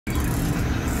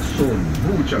Son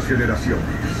muchas generaciones.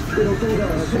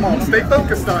 Come on, stay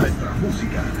focused on it.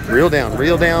 Reel down,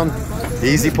 reel down.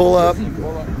 Easy pull up.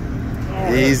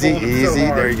 Easy, easy.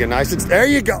 There you go. Nice. There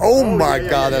you go. Oh my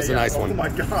God, that's a nice one. Oh my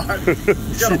God.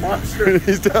 He's got a monster.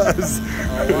 He does.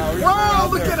 Whoa,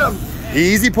 look at him.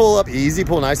 Easy pull up, easy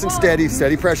pull, nice and steady.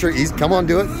 Steady pressure. Easy. Come on,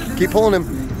 do it. Keep pulling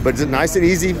him. But it's nice and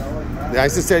easy.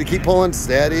 Nice and steady. Keep pulling,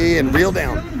 steady, and reel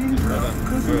down.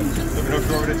 Good. Let me know if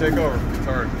you want me to take over. It's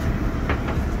hard.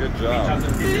 Good job.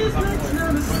 Keep it up.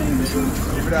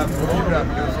 Keep it up.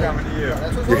 It's coming to you.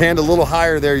 Your hand a little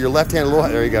higher there. Your left hand a little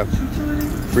higher. There you go.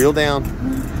 Reel down.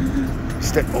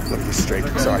 Step. Oh, look, he's straight.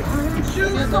 Sorry.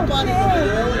 Yeah,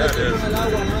 it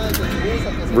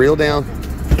is. Reel down.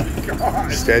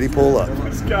 God. Steady pull up.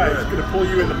 This guy is going to pull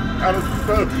you out of the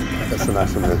boat. That's a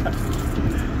nice one there.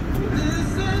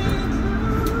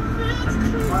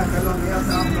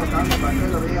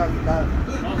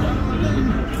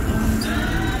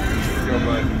 Go,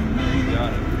 bud.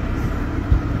 Got it.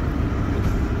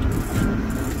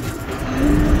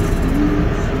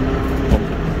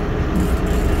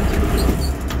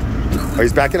 Oh,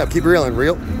 he's backing up. Keep reeling.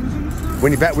 Reel.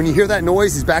 When you hear that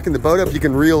noise, he's backing the boat up. You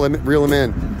can reel him in.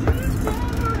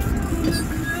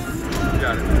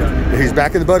 Got it. He's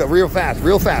backing the boat up. Real fast.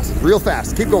 Real fast. Real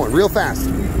fast. Keep going. Real fast.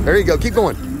 There you go. Keep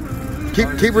going.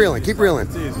 Keep reeling. Keep reeling.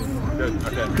 It's easy. Good.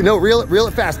 Okay. No, reel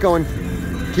it fast. Going.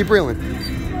 Keep reeling.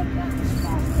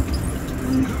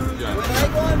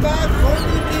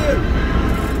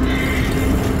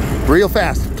 Real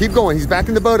fast. Keep going. He's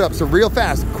backing the boat up, so real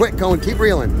fast. Quick, going. Keep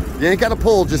reeling. You ain't got to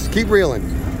pull. Just keep reeling.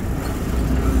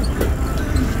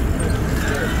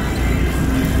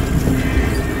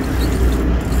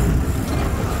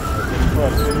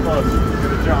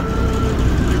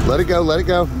 Let it go. Let it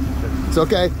go. It's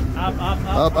okay.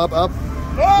 Up.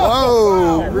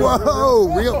 Whoa!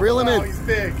 Whoa! Reel him in. He's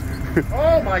big.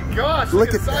 Oh my gosh! Look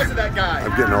at the size of that guy.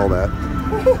 I'm getting all that.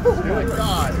 Oh my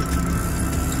God!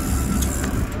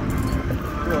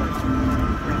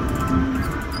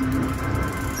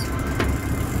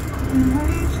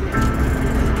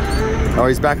 Oh,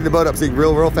 he's backing the boat up, so you can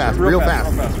reel real fast. Real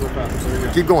fast. Real fast. There you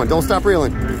go. Keep going. Don't stop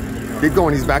reeling. Keep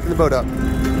going. He's backing the boat up.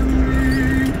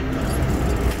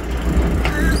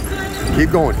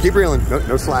 Keep going. Keep reeling.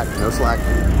 No slack. No slack.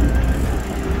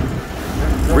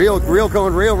 Reel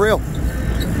going. Reel.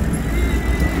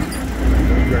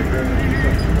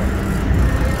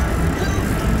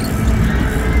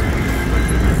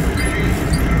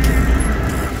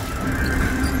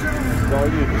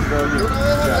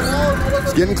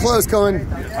 It's getting close, Cohen.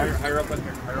 Higher up in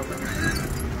here.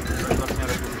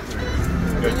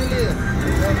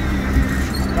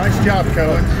 Nice job,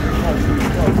 Cohen.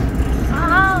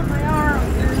 My arm.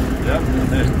 Yep.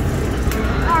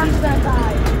 My arm's that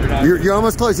high. You're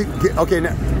almost close. Okay,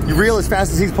 now you reel as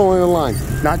fast as he's pulling in the line.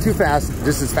 Not too fast,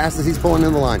 just as fast as he's pulling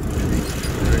in the line.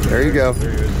 There you go.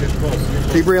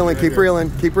 Keep reeling. Keep reeling.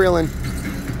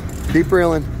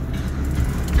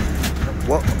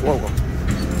 Whoa.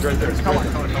 It's right there. Come on.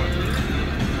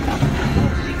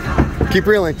 Keep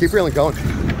reeling, going.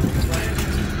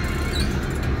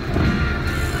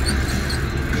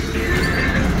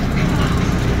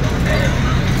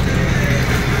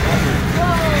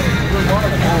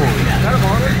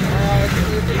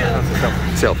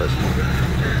 Sailfish.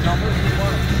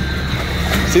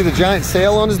 See the giant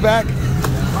sail on his back?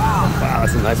 Wow,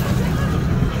 that's a nice one.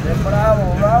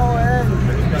 Bravo, bravo,